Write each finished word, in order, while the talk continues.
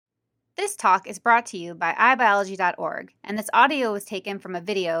This talk is brought to you by iBiology.org, and this audio was taken from a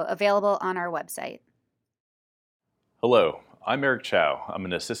video available on our website. Hello, I'm Eric Chow. I'm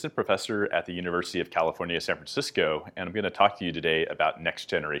an assistant professor at the University of California, San Francisco, and I'm going to talk to you today about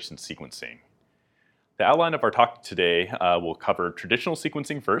next-generation sequencing. The outline of our talk today will cover traditional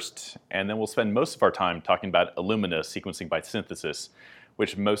sequencing first, and then we'll spend most of our time talking about Illumina sequencing by synthesis,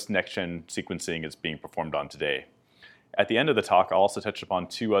 which most next-gen sequencing is being performed on today. At the end of the talk, I'll also touch upon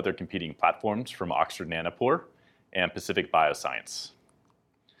two other competing platforms from Oxford Nanopore and Pacific Bioscience.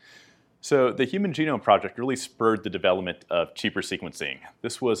 So the Human Genome Project really spurred the development of cheaper sequencing.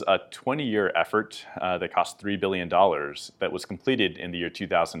 This was a 20-year effort that cost $3 billion that was completed in the year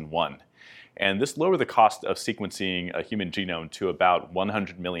 2001. And this lowered the cost of sequencing a human genome to about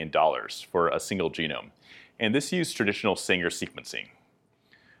 $100 million for a single genome. And this used traditional Sanger sequencing.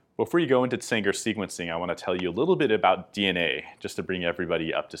 Before you go into Sanger sequencing, I want to tell you a little bit about DNA, just to bring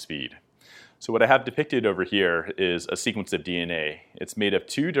everybody up to speed. So what I have depicted over here is a sequence of DNA. It's made of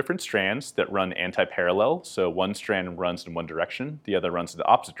two different strands that run anti-parallel. So one strand runs in one direction, the other runs in the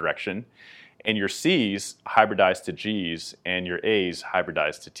opposite direction. And your C's hybridize to G's, and your A's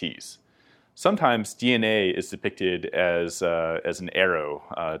hybridize to T's. Sometimes DNA is depicted as an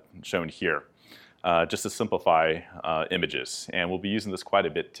arrow shown here, just to simplify images. And we'll be using this quite a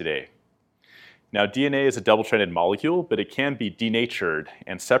bit today. Now, DNA is a double-stranded molecule, but it can be denatured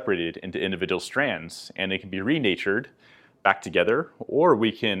and separated into individual strands, and it can be renatured back together, or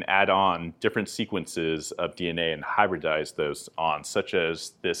we can add on different sequences of DNA and hybridize those on, such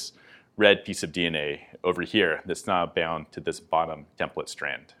as this red piece of DNA over here that's now bound to this bottom template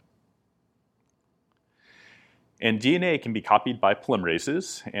strand. And DNA can be copied by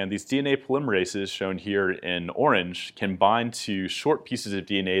polymerases, and these DNA polymerases, shown here in orange, can bind to short pieces of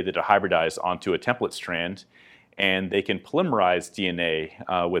DNA that are hybridized onto a template strand, and they can polymerize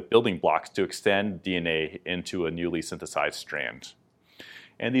DNA with building blocks to extend DNA into a newly synthesized strand.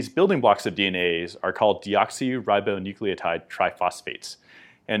 And these building blocks of DNA are called deoxyribonucleotide triphosphates.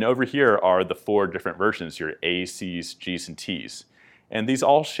 And over here are the four different versions, your A's, C's, G's, and T's. And these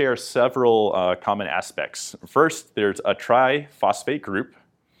all share several common aspects. First, there's a triphosphate group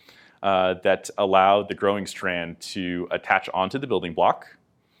that allow the growing strand to attach onto the building block.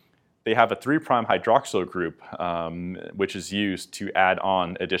 They have a 3' hydroxyl group, which is used to add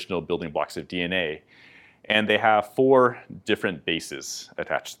on additional building blocks of DNA. And they have 4 different bases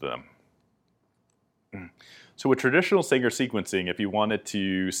attached to them. So with traditional Sanger sequencing, if you wanted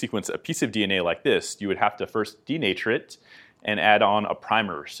to sequence a piece of DNA like this, you would have to first denature it and add on a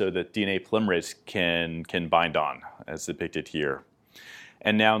primer so that DNA polymerase can bind on, as depicted here.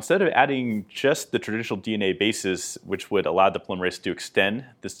 And now, instead of adding just the traditional DNA bases, which would allow the polymerase to extend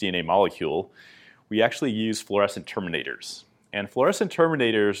this DNA molecule, we actually use fluorescent terminators. And fluorescent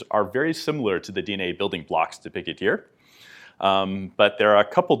terminators are very similar to the DNA building blocks depicted here. But there are a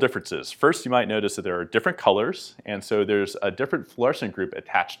couple differences. First, you might notice that there are different colors, and so there's a different fluorescent group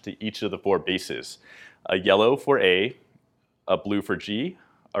attached to each of the 4 bases. A yellow for A, a blue for G,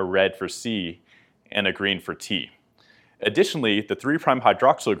 a red for C, and a green for T. Additionally, the 3'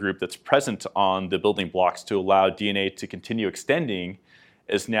 hydroxyl group that's present on the building blocks to allow DNA to continue extending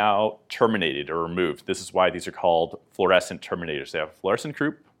is now terminated or removed. This is why these are called fluorescent terminators. They have a fluorescent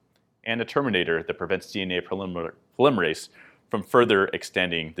group and a terminator that prevents DNA polymerase from further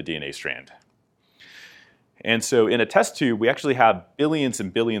extending the DNA strand. And so in a test tube, we actually have billions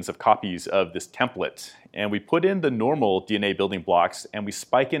and billions of copies of this template. And we put in the normal DNA building blocks, and we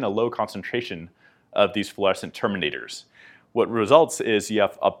spike in a low concentration of these fluorescent terminators. What results is you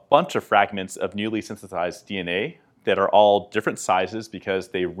have a bunch of fragments of newly synthesized DNA that are all different sizes because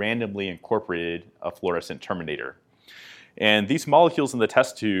they randomly incorporated a fluorescent terminator. And these molecules in the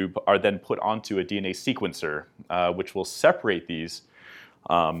test tube are then put onto a DNA sequencer, which will separate these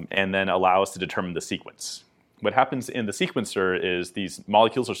and then allow us to determine the sequence. What happens in the sequencer is these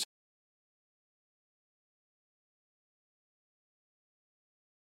molecules are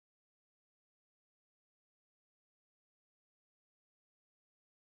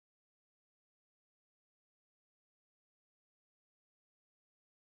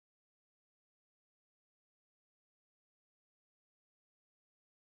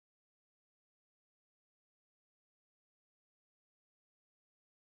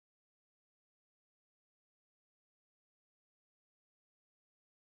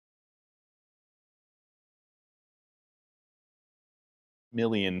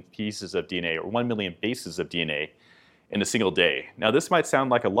million pieces of DNA or 1 million bases of DNA in a single day. Now, this might sound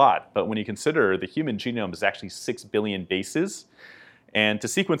like a lot, but when you consider the human genome is actually 6 billion bases, and to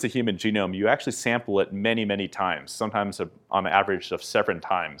sequence a human genome, you actually sample it many, many times, sometimes on an average of 7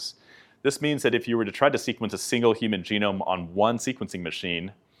 times. This means that if you were to try to sequence a single human genome on one sequencing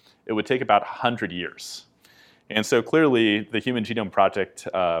machine, it would take about 100 years. And so clearly, the Human Genome Project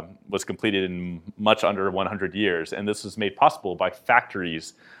was completed in much under 100 years, and this was made possible by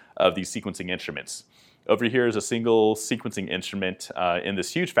factories of these sequencing instruments. Over here is a single sequencing instrument in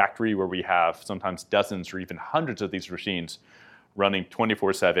this huge factory where we have sometimes dozens or even hundreds of these machines running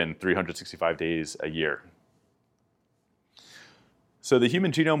 24/7, 365 days a year. So the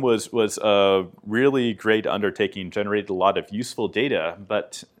human genome was a really great undertaking, generated a lot of useful data,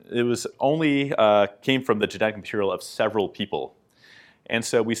 but it was only came from the genetic material of several people. And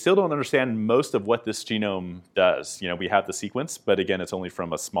so we still don't understand most of what this genome does. We have the sequence, but again, it's only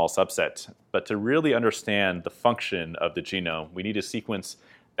from a small subset. But to really understand the function of the genome, we need to sequence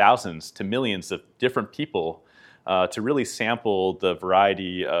thousands to millions of different people to really sample the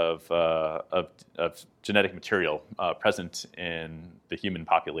variety of genetic material present in the human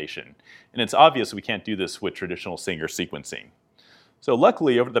population. And it's obvious we can't do this with traditional Sanger sequencing. So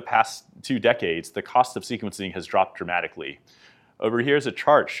luckily, over the past 2 decades, the cost of sequencing has dropped dramatically. Over here is a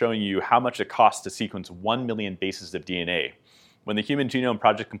chart showing you how much it costs to sequence 1 million bases of DNA. When the Human Genome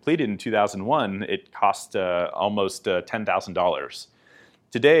Project completed in 2001, it cost almost $10,000.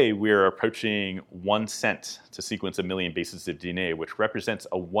 Today, we're approaching 1 cent to sequence 1 million bases of DNA, which represents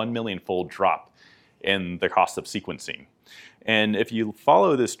a 1 million-fold drop in the cost of sequencing. And if you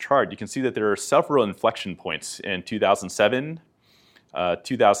follow this chart, you can see that there are several inflection points in 2007,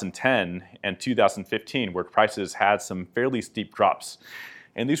 2010, and 2015, where prices had some fairly steep drops.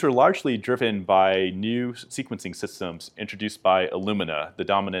 And these were largely driven by new sequencing systems introduced by Illumina, the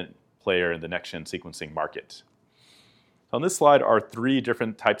dominant player in the next-gen sequencing market. On this slide are 3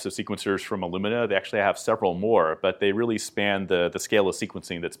 different types of sequencers from Illumina. They actually have several more, but they really span the scale of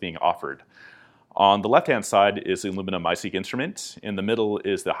sequencing that's being offered. On the left-hand side is the Illumina MiSeq instrument. In the middle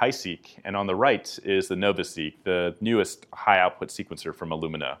is the HiSeq, and on the right is the NovaSeq, the newest high-output sequencer from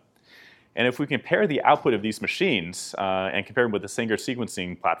Illumina. And if we compare the output of these machines and compare them with the Sanger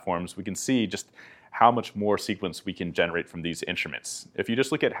sequencing platforms, we can see just how much more sequence we can generate from these instruments. If you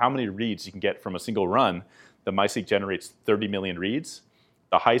just look at how many reads you can get from a single run, the MiSeq generates 30 million reads,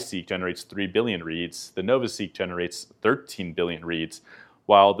 the HiSeq generates 3 billion reads, the NovaSeq generates 13 billion reads,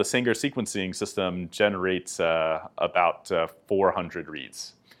 while the Sanger sequencing system generates about 400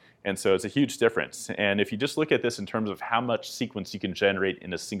 reads. And so it's a huge difference. And if you just look at this in terms of how much sequence you can generate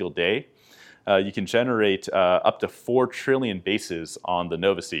in a single day, you can generate up to 4 trillion bases on the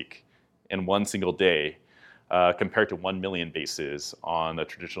NovaSeq in one single day, compared to 1 million bases on a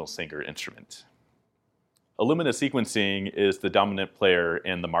traditional Sanger instrument. Illumina sequencing is the dominant player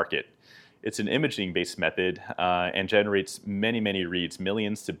in the market. It's an imaging-based method and generates many, many reads,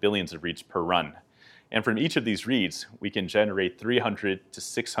 millions to billions of reads per run. And from each of these reads, we can generate 300 to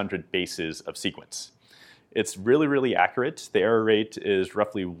 600 bases of sequence. It's really, really accurate. The error rate is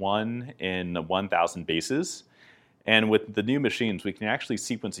roughly 1 in 1,000 bases. And with the new machines, we can actually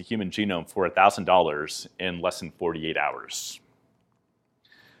sequence a human genome for $1,000 in less than 48 hours.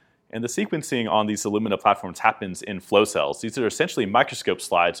 And the sequencing on these Illumina platforms happens in flow cells. These are essentially microscope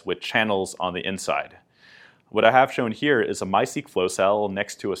slides with channels on the inside. What I have shown here is a MiSeq flow cell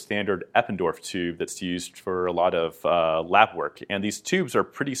next to a standard Eppendorf tube that's used for a lot of lab work. And these tubes are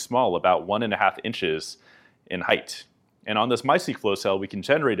pretty small, about 1.5 inches in height. And on this MiSeq flow cell, we can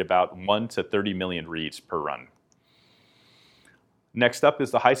generate about 1 to 30 million reads per run. Next up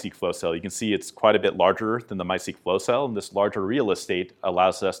is the HiSeq flow cell. You can see it's quite a bit larger than the MiSeq flow cell, and this larger real estate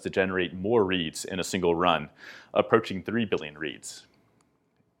allows us to generate more reads in a single run, approaching 3 billion reads.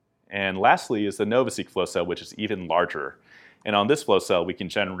 And lastly is the NovaSeq flow cell, which is even larger. And on this flow cell, we can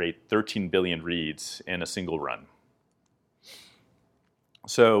generate 13 billion reads in a single run.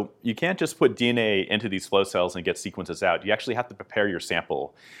 So you can't just put DNA into these flow cells and get sequences out. You actually have to prepare your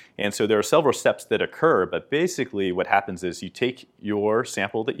sample. And so there are several steps that occur, but basically what happens is you take your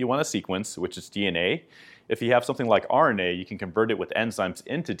sample that you want to sequence, which is DNA. If you have something like RNA, you can convert it with enzymes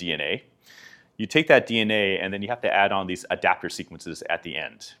into DNA. You take that DNA and then you have to add on these adapter sequences at the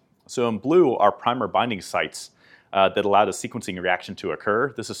end. So in blue are primer binding sites that allow the sequencing reaction to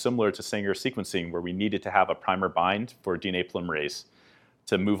occur. This is similar to Sanger sequencing where we needed to have a primer bind for DNA polymerase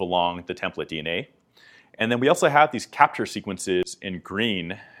to move along the template DNA. And then we also have these capture sequences in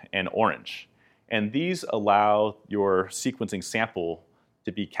green and orange. And these allow your sequencing sample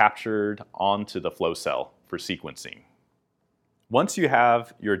to be captured onto the flow cell for sequencing. Once you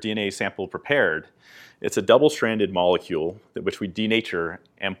have your DNA sample prepared, it's a double-stranded molecule which we denature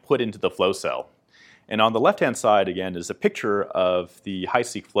and put into the flow cell. And on the left-hand side, again, is a picture of the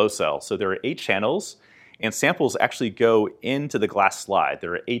HiSeq flow cell. So there are 8 channels, And samples actually go into the glass slide.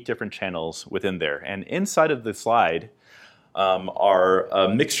 There are 8 different channels within there. And inside of the slide are a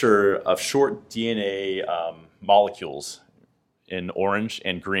mixture of short DNA molecules in orange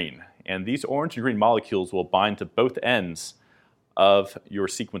and green. And these orange and green molecules will bind to both ends of your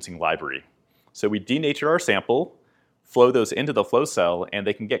sequencing library. So we denature our sample, flow those into the flow cell, and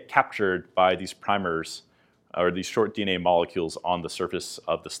they can get captured by these primers or these short DNA molecules on the surface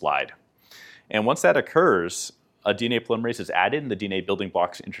of the slide. And once that occurs, a DNA polymerase is added and the DNA building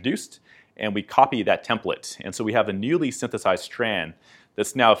blocks introduced, and we copy that template. And so we have a newly synthesized strand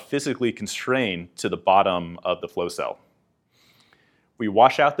that's now physically constrained to the bottom of the flow cell. We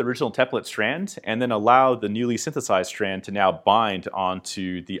wash out the original template strand and then allow the newly synthesized strand to now bind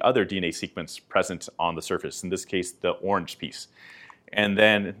onto the other DNA sequence present on the surface, in this case, the orange piece. And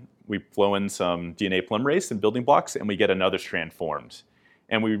then we flow in some DNA polymerase and building blocks, and we get another strand formed.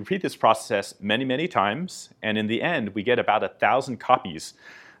 And we repeat this process many, many times, and in the end, we get about 1,000 copies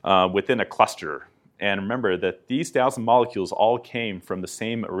within a cluster. And remember that these 1,000 molecules all came from the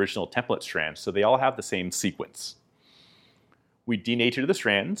same original template strand, so they all have the same sequence. We denature the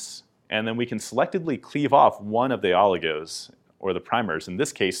strands, and then we can selectively cleave off one of the oligos, or the primers, in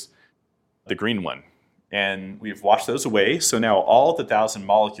this case, the green one. And we've washed those away, so now all the 1,000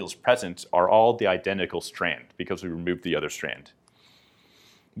 molecules present are all the identical strand because we removed the other strand.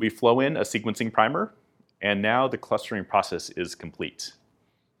 We flow in a sequencing primer, and now the clustering process is complete.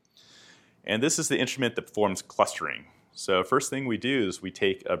 And this is the instrument that performs clustering. So first thing we do is we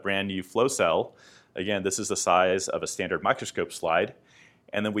take a brand new flow cell. Again, this is the size of a standard microscope slide,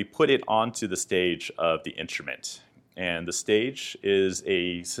 and then we put it onto the stage of the instrument. And the stage is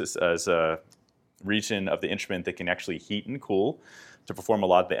a region of the instrument that can actually heat and cool to perform a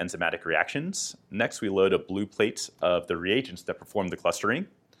lot of the enzymatic reactions. Next, we load a blue plate of the reagents that perform the clustering.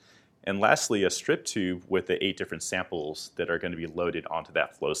 And lastly, a strip tube with the 8 different samples that are going to be loaded onto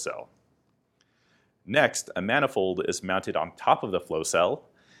that flow cell. Next, a manifold is mounted on top of the flow cell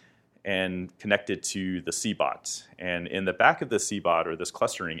and connected to the CBOT. And in the back of the CBOT, or this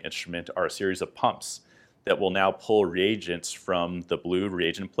clustering instrument, are a series of pumps that will now pull reagents from the blue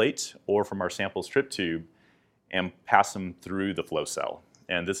reagent plate or from our sample strip tube and pass them through the flow cell.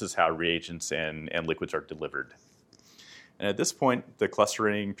 And this is how reagents and liquids are delivered. And at this point, the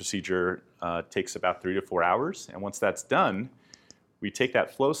clustering procedure takes about 3 to 4 hours. And once that's done, we take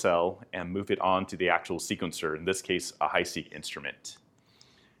that flow cell and move it on to the actual sequencer, in this case, a HiSeq instrument.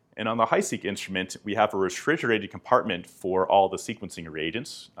 And on the HiSeq instrument, we have a refrigerated compartment for all the sequencing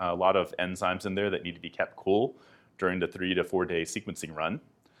reagents, a lot of enzymes in there that need to be kept cool during the 3 to 4 day sequencing run.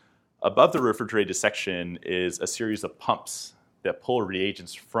 Above the refrigerated section is a series of pumps that pull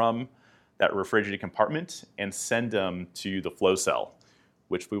reagents from that refrigerated compartment and send them to the flow cell,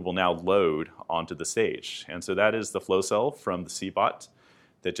 which we will now load onto the stage. And so that is the flow cell from the CBOT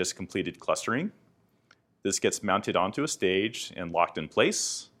that just completed clustering. This gets mounted onto a stage and locked in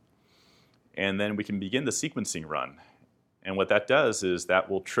place. And then we can begin the sequencing run. And what that does is that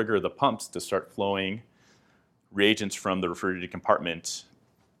will trigger the pumps to start flowing reagents from the refrigerated compartment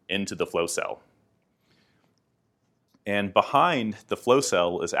into the flow cell. And behind the flow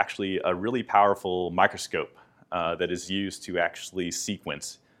cell is actually a really powerful microscope that is used to actually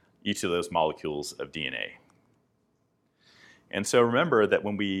sequence each of those molecules of DNA. And so remember that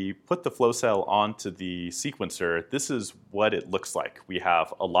when we put the flow cell onto the sequencer, this is what it looks like. We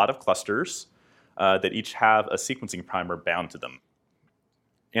have a lot of clusters that each have a sequencing primer bound to them.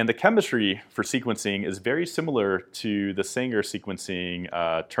 And the chemistry for sequencing is very similar to the Sanger sequencing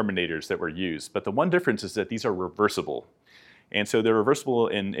terminators that were used. But the one difference is that these are reversible. And so they're reversible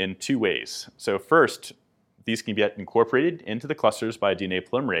in 2 ways. So first, these can get incorporated into the clusters by a DNA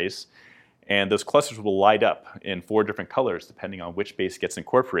polymerase. And those clusters will light up in 4 different colors depending on which base gets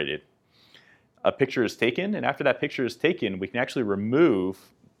incorporated. A picture is taken, and after that picture is taken, we can actually remove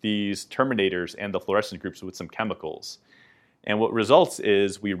these terminators and the fluorescent groups with some chemicals. And what results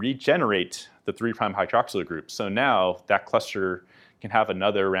is we regenerate the 3' hydroxyl group. So now that cluster can have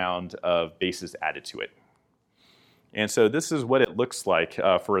another round of bases added to it. And so this is what it looks like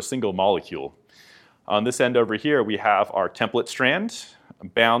for a single molecule. On this end over here, we have our template strand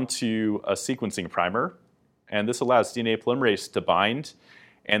bound to a sequencing primer. And this allows DNA polymerase to bind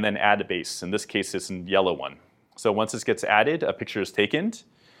and then add a base. In this case, it's a yellow one. So once this gets added, a picture is taken.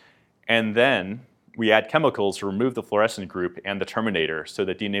 And then we add chemicals to remove the fluorescent group and the terminator so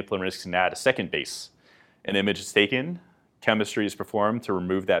that DNA polymerase can add a second base. An image is taken, chemistry is performed to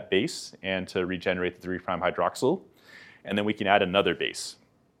remove that base and to regenerate the 3' hydroxyl, and then we can add another base.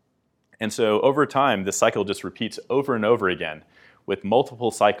 And so over time, this cycle just repeats over and over again, with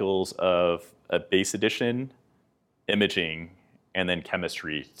multiple cycles of a base addition, imaging, and then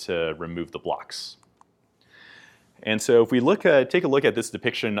chemistry to remove the blocks. And so if we take a look at this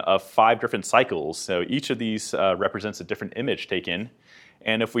depiction of 5 different cycles, so each of these represents a different image taken.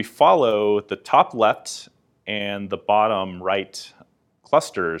 And if we follow the top left and the bottom right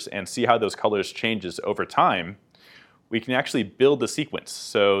clusters and see how those colors changes over time, we can actually build the sequence.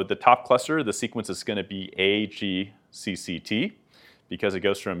 So the top cluster, the sequence is going to be AGCCT because it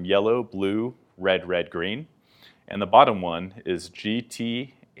goes from yellow, blue, red, red, green. And the bottom one is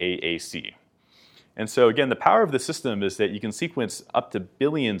GTAAC. And so again, the power of the system is that you can sequence up to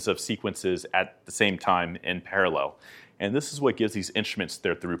billions of sequences at the same time in parallel. And this is what gives these instruments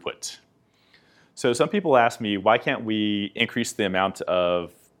their throughput. So some people ask me, why can't we increase the amount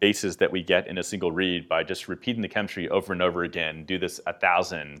of bases that we get in a single read by just repeating the chemistry over and over again, do this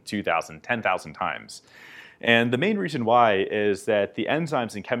 1,000, 2,000, 10,000 times? And the main reason why is that the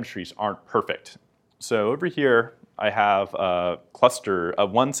enzymes and chemistries aren't perfect. So over here, I have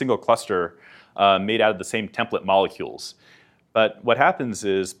one single cluster made out of the same template molecules. But what happens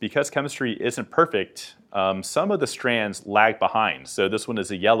is, because chemistry isn't perfect, some of the strands lag behind. So this one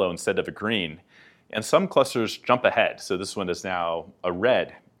is a yellow instead of a green. And some clusters jump ahead. So this one is now a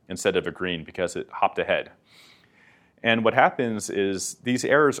red instead of a green because it hopped ahead. And what happens is these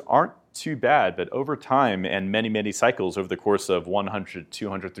errors aren't too bad, but over time and many, many cycles, over the course of 100,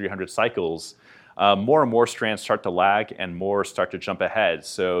 200, 300 cycles, more and more strands start to lag and more start to jump ahead,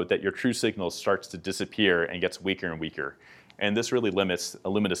 so that your true signal starts to disappear and gets weaker and weaker. And this really limits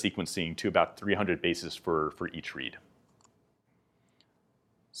Illumina sequencing to about 300 bases for each read.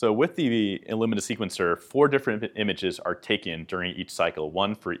 So with the Illumina sequencer, 4 different images are taken during each cycle,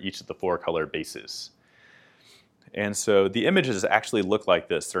 one for each of the 4 color bases. And so the images actually look like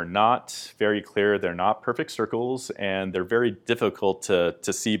this. They're not very clear, they're not perfect circles, and they're very difficult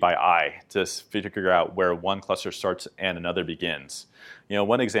to see by eye to figure out where one cluster starts and another begins.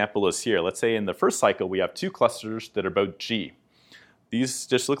 One example is here. Let's say in the first cycle we have 2 clusters that are both G. These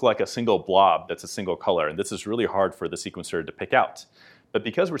just look like a single blob that's a single color, and this is really hard for the sequencer to pick out. But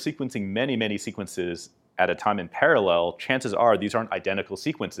because we're sequencing many, many sequences at a time in parallel, chances are these aren't identical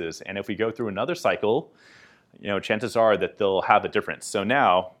sequences, and if we go through another cycle, chances are that they'll have a difference. So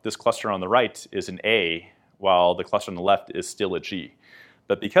now, this cluster on the right is an A, while the cluster on the left is still a G.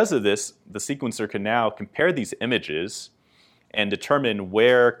 But because of this, the sequencer can now compare these images and determine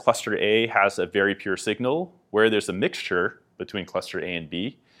where cluster A has a very pure signal, where there's a mixture between cluster A and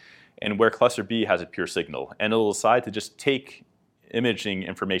B, and where cluster B has a pure signal. And it'll decide to just take imaging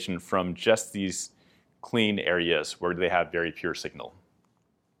information from just these clean areas where they have very pure signal.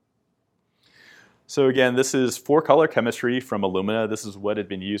 So again, this is 4-color chemistry from Illumina. This is what had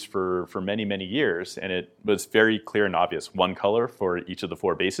been used for many, many years, and it was very clear and obvious, 1 color for each of the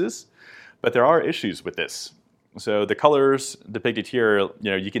 4 bases. But there are issues with this. So the colors depicted here,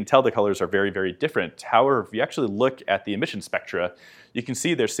 you can tell the colors are very, very different. However, if you actually look at the emission spectra, you can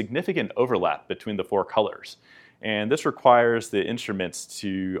see there's significant overlap between the 4 colors. And this requires the instruments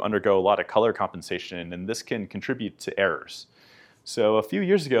to undergo a lot of color compensation, and this can contribute to errors. So a few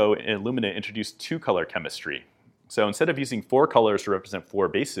years ago, Illumina introduced 2-color chemistry. So instead of using 4 colors to represent 4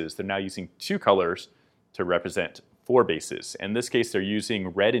 bases, they're now using 2 colors to represent 4 bases. In this case, they're using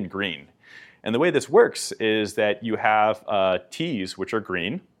red and green. And the way this works is that you have T's, which are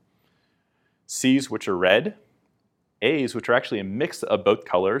green, C's, which are red, A's, which are actually a mix of both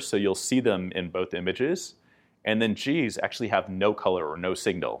colors, so you'll see them in both images, and then G's actually have no color or no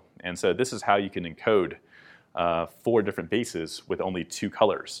signal. And so this is how you can encode 4 different bases with only 2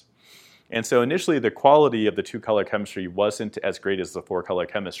 colors. And so initially the quality of the 2-color chemistry wasn't as great as the 4-color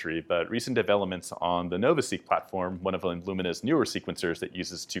chemistry, but recent developments on the NovaSeq platform, one of Illumina's newer sequencers that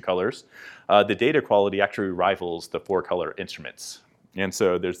uses 2 colors, the data quality actually rivals the 4-color instruments. And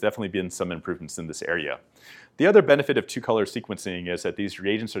so there's definitely been some improvements in this area. The other benefit of 2-color sequencing is that these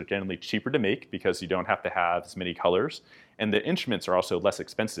reagents are generally cheaper to make because you don't have to have as many colors, and the instruments are also less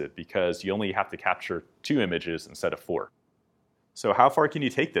expensive because you only have to capture 2 images instead of 4. So how far can you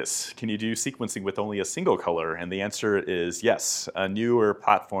take this? Can you do sequencing with only a single color? And the answer is yes. A newer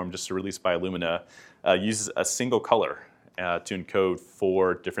platform just released by Illumina uses a single color to encode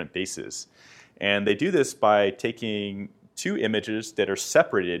 4 different bases. And they do this by taking 2 images that are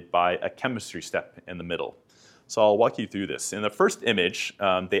separated by a chemistry step in the middle. So I'll walk you through this. In the first image,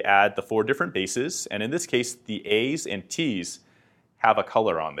 they add the 4 different bases, and in this case, the A's and T's have a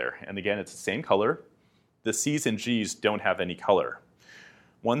color on there. And again, it's the same color. The C's and G's don't have any color.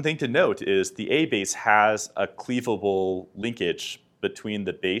 One thing to note is the A base has a cleavable linkage between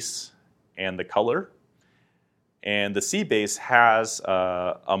the base and the color. And the C base has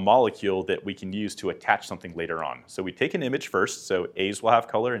a molecule that we can use to attach something later on. So we take an image first, so A's will have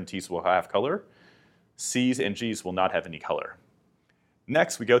color and T's will have color. C's and G's will not have any color.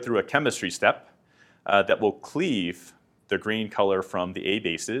 Next, we go through a chemistry step that will cleave the green color from the A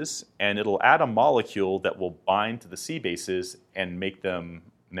bases, and it'll add a molecule that will bind to the C bases and make them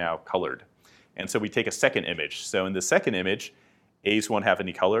now colored. And so we take a second image. So in the second image, A's won't have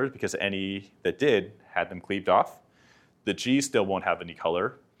any color because any that did had them cleaved off. The G's still won't have any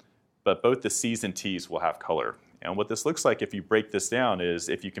color, but both the C's and T's will have color. And what this looks like if you break this down is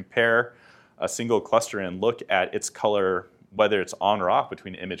if you compare a single cluster and look at its color, whether it's on or off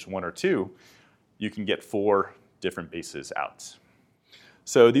between image 1 or 2, you can get 4 different bases out.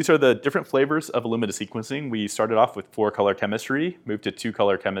 So these are the different flavors of Illumina sequencing. We started off with 4-color chemistry, moved to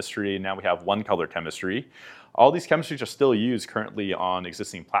 2-color chemistry, and now we have 1-color chemistry. All these chemistries are still used currently on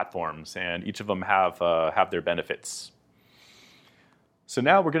existing platforms, and each of them have their benefits. So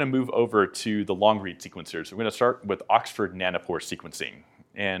now we're going to move over to the long-read sequencers. We're going to start with Oxford nanopore sequencing.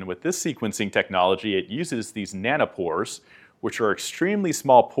 And with this sequencing technology, it uses these nanopores, which are extremely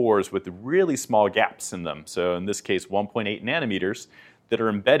small pores with really small gaps in them. So in this case, 1.8 nanometers that are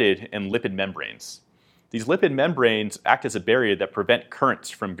embedded in lipid membranes. These lipid membranes act as a barrier that prevent currents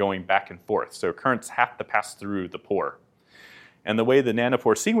from going back and forth. So currents have to pass through the pore. And the way the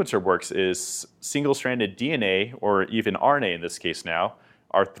nanopore sequencer works is single-stranded DNA, or even RNA in this case now,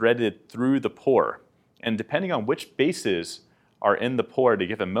 are threaded through the pore. And depending on which bases are in the pore at a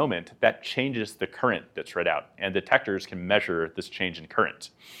given moment, that changes the current that's read out. And detectors can measure this change in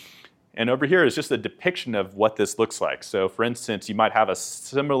current. And over here is just a depiction of what this looks like. So for instance, you might have a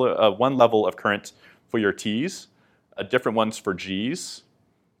similar one level of current for your T's, a different ones for G's,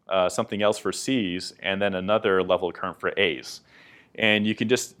 something else for C's, and then another level of current for A's. And you can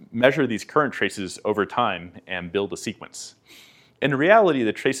just measure these current traces over time and build a sequence. In reality,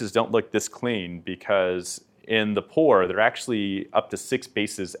 the traces don't look this clean because in the pore, there are actually up to 6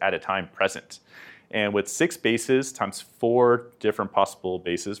 bases at a time present. And with 6 bases times 4 different possible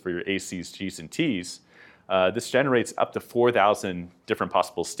bases for your A's, C's, G's, and T's, this generates up to 4,000 different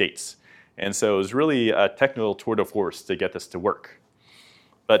possible states. And so it was really a technical tour de force to get this to work.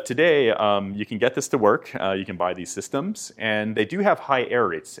 But today, you can get this to work. You can buy these systems. And they do have high error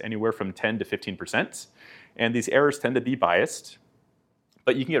rates, anywhere from 10 to 15%. And these errors tend to be biased.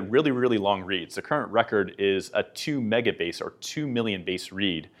 But you can get really, really long reads. The current record is a 2 megabase or 2 million base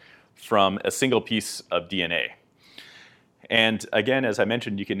read from a single piece of DNA. And again, as I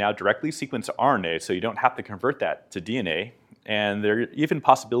mentioned, you can now directly sequence RNA, so you don't have to convert that to DNA. And there are even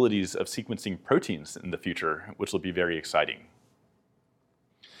possibilities of sequencing proteins in the future, which will be very exciting.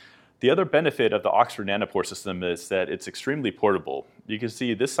 The other benefit of the Oxford nanopore system is that it's extremely portable. You can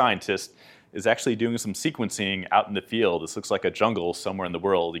see this scientist is actually doing some sequencing out in the field. This looks like a jungle somewhere in the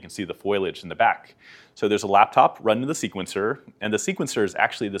world. You can see the foliage in the back. So there's a laptop running the sequencer, and the sequencer is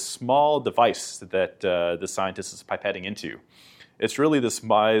actually the small device that the scientist is pipetting into. It's really the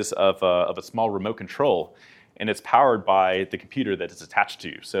size of a small remote control, and it's powered by the computer that it's attached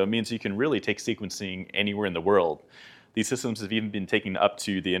to. So it means you can really take sequencing anywhere in the world. These systems have even been taken up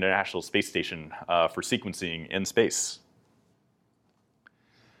to the International Space Station for sequencing in space.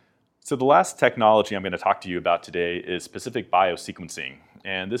 So the last technology I'm going to talk to you about today is specific biosequencing.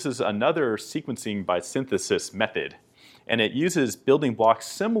 And this is another sequencing by synthesis method. And it uses building blocks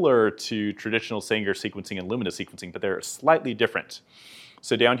similar to traditional Sanger sequencing and Illumina sequencing, but they're slightly different.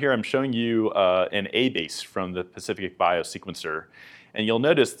 So down here I'm showing you an A base from the Pacific biosequencer. And you'll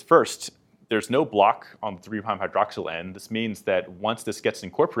notice first, there's no block on the 3' hydroxyl end. This means that once this gets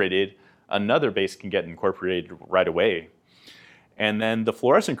incorporated, another base can get incorporated right away. And then the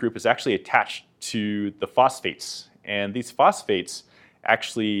fluorescent group is actually attached to the phosphates. And these phosphates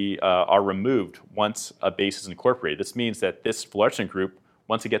actually are removed once a base is incorporated. This means that this fluorescent group,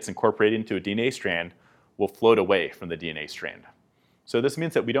 once it gets incorporated into a DNA strand, will float away from the DNA strand. So this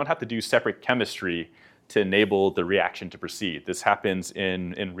means that we don't have to do separate chemistry to enable the reaction to proceed. This happens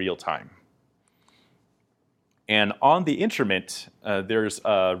in real time. And on the instrument, there's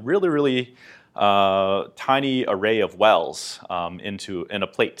a really tiny array of wells in a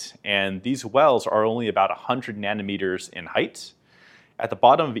plate. And these wells are only about 100 nanometers in height. At the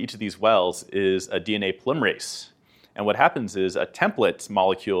bottom of each of these wells is a DNA polymerase. And what happens is a template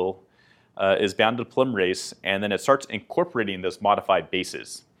molecule is bound to the polymerase, and then it starts incorporating those modified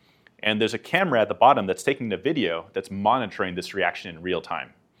bases. And there's a camera at the bottom that's taking the video that's monitoring this reaction in real time.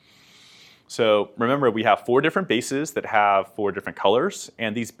 So remember, we have 4 different bases that have 4 different colors,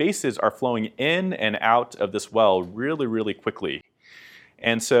 and these bases are flowing in and out of this well really, really quickly.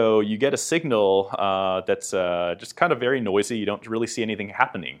 And so you get a signal that's just kind of very noisy. You don't really see anything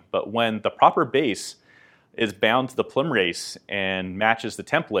happening. But when the proper base is bound to the polymerase and matches the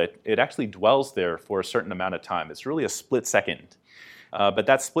template, it actually dwells there for a certain amount of time. It's really a split second. But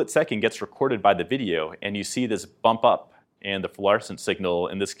that split second gets recorded by the video, and you see this bump up in the fluorescence signal,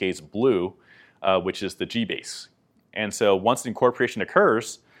 in this case blue, which is the G base. And so once incorporation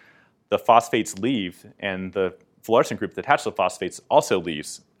occurs, the phosphates leave, and the fluorescent group that attached to the phosphates also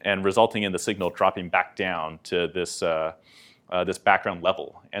leaves, and resulting in the signal dropping back down to this, this background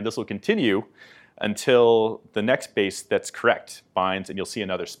level. And this will continue until the next base that's correct binds, and you'll see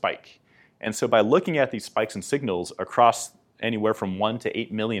another spike. And so by looking at these spikes and signals across anywhere from 1 to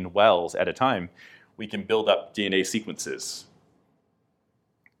 8 million wells at a time, we can build up DNA sequences.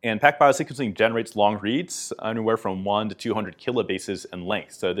 And PacBio sequencing generates long reads, anywhere from 1 to 200 kilobases in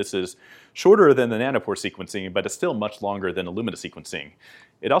length. So this is shorter than the nanopore sequencing, but it's still much longer than Illumina sequencing.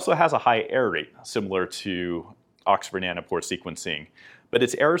 It also has a high error rate, similar to Oxford nanopore sequencing, but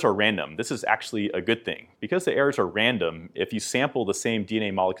its errors are random. This is actually a good thing. Because the errors are random, if you sample the same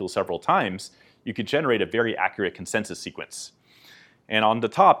DNA molecule several times, you could generate a very accurate consensus sequence. And on the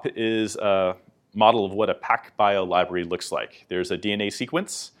top is a model of what a PacBio library looks like. There's a DNA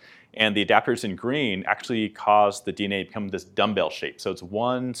sequence, and the adapters in green actually cause the DNA to become this dumbbell shape. So it's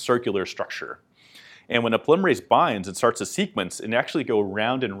one circular structure. And when a polymerase binds and starts a sequence, it actually go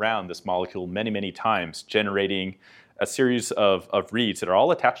round and round this molecule many, many times, generating a series of reads that are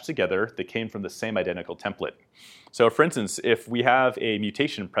all attached together that came from the same identical template. So for instance, if we have a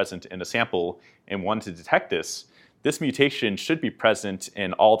mutation present in a sample and want to detect this, this mutation should be present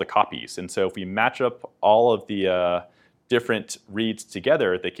in all the copies. And so if we match up all of the different reads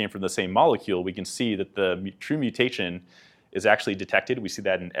together that came from the same molecule, we can see that the true mutation is actually detected. We see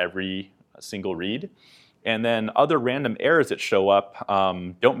that in every single read. And then other random errors that show up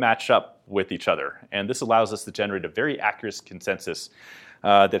don't match up with each other. And this allows us to generate a very accurate consensus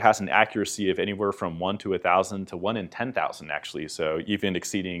that has an accuracy of anywhere from 1 to 1,000 to 1 in 10,000, actually. So even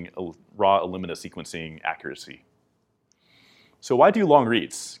exceeding raw Illumina sequencing accuracy. So why do long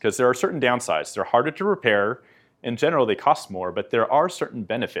reads? Because there are certain downsides. They're harder to repair. In general, they cost more, but there are certain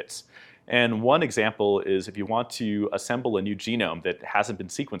benefits. And one example is if you want to assemble a new genome that hasn't been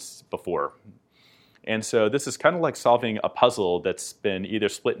sequenced before. And so this is kind of like solving a puzzle that's been either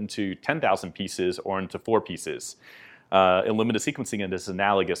split into 10,000 pieces or into 4 pieces. Illumina sequencing is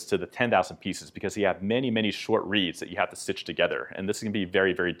analogous to the 10,000 pieces because you have many, many short reads that you have to stitch together. And this can be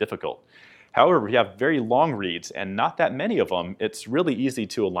very, very difficult. However, if you have very long reads and not that many of them, it's really easy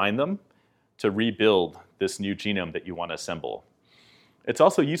to align them to rebuild this new genome that you want to assemble. It's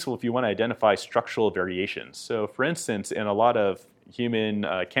also useful if you want to identify structural variations. So for instance, in a lot of human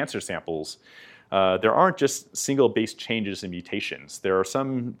cancer samples, there aren't just single base changes and mutations. There are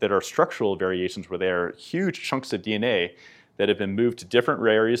some that are structural variations where there are huge chunks of DNA that have been moved to different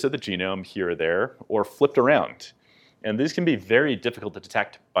areas of the genome here or there, or flipped around. And these can be very difficult to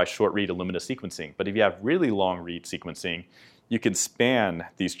detect by short-read Illumina sequencing. But if you have really long-read sequencing, you can span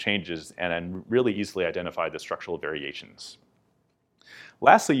these changes and really easily identify the structural variations.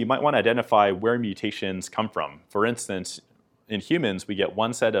 Lastly, you might want to identify where mutations come from. For instance, in humans, we get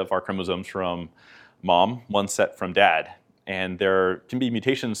one set of our chromosomes from mom, one set from dad. And there can be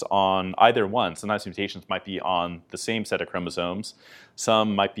mutations on either one. Sometimes mutations might be on the same set of chromosomes.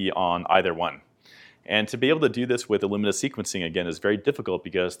 Some might be on either one. And to be able to do this with Illumina sequencing, again, is very difficult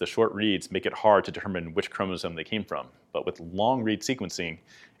because the short reads make it hard to determine which chromosome they came from. But with long read sequencing,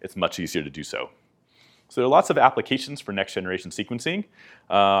 it's much easier to do so. So there are lots of applications for next-generation sequencing.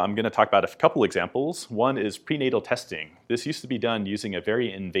 I'm going to talk about a couple examples. One is prenatal testing. This used to be done using a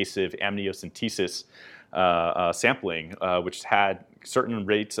very invasive amniocentesis sampling, which had certain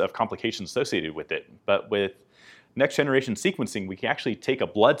rates of complications associated with it. But with next-generation sequencing, we can actually take a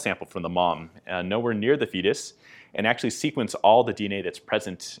blood sample from the mom, nowhere near the fetus, and actually sequence all the DNA that's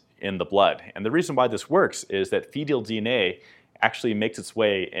present in the blood. And the reason why this works is that fetal DNA actually makes its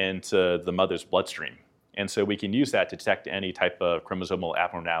way into the mother's bloodstream. And so we can use that to detect any type of chromosomal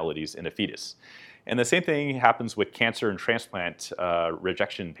abnormalities in a fetus. And the same thing happens with cancer and transplant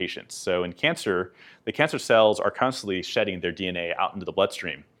rejection patients. So in cancer, the cancer cells are constantly shedding their DNA out into the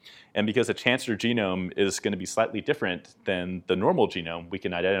bloodstream. And because the cancer genome is going to be slightly different than the normal genome, we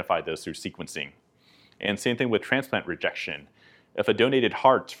can identify those through sequencing. And same thing with transplant rejection. If a donated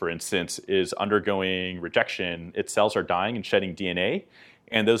heart, for instance, is undergoing rejection, its cells are dying and shedding DNA.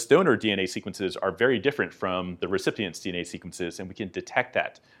 And those donor DNA sequences are very different from the recipient's DNA sequences, and we can detect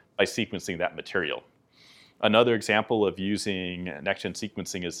that by sequencing that material. Another example of using next-gen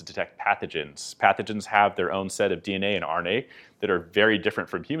sequencing is to detect pathogens. Pathogens have their own set of DNA and RNA that are very different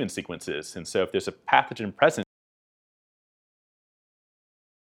from human sequences. And so if there's a pathogen present,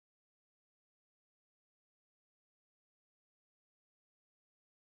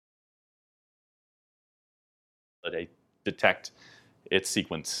 they detect its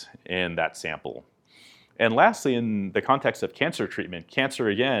sequence in that sample. And lastly, in the context of cancer treatment, cancer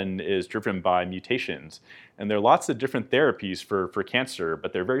again is driven by mutations. And there are lots of different therapies for cancer,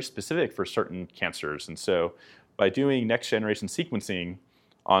 but they're very specific for certain cancers. And so by doing next generation sequencing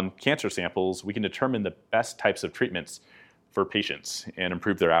on cancer samples, we can determine the best types of treatments for patients and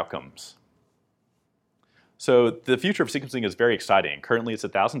improve their outcomes. So the future of sequencing is very exciting. Currently, it's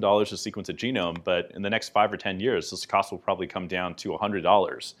 $1,000 to sequence a genome, but in the next 5 or 10 years, this cost will probably come down to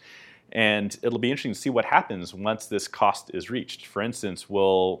 $100. And it'll be interesting to see what happens once this cost is reached. For instance,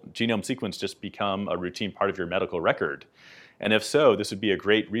 will genome sequence just become a routine part of your medical record? And if so, this would be a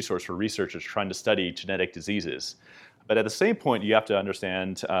great resource for researchers trying to study genetic diseases. But at the same point, you have to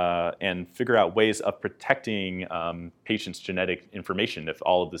understand and figure out ways of protecting patients' genetic information if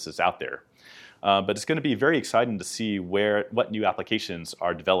all of this is out there. But it's going to be very exciting to see what new applications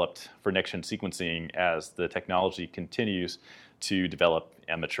are developed for next-gen sequencing as the technology continues to develop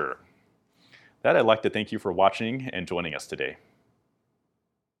and mature. That, I'd like to thank you for watching and joining us today.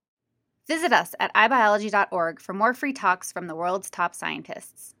 Visit us at iBiology.org for more free talks from the world's top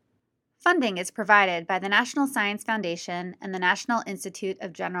scientists. Funding is provided by the National Science Foundation and the National Institute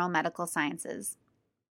of General Medical Sciences.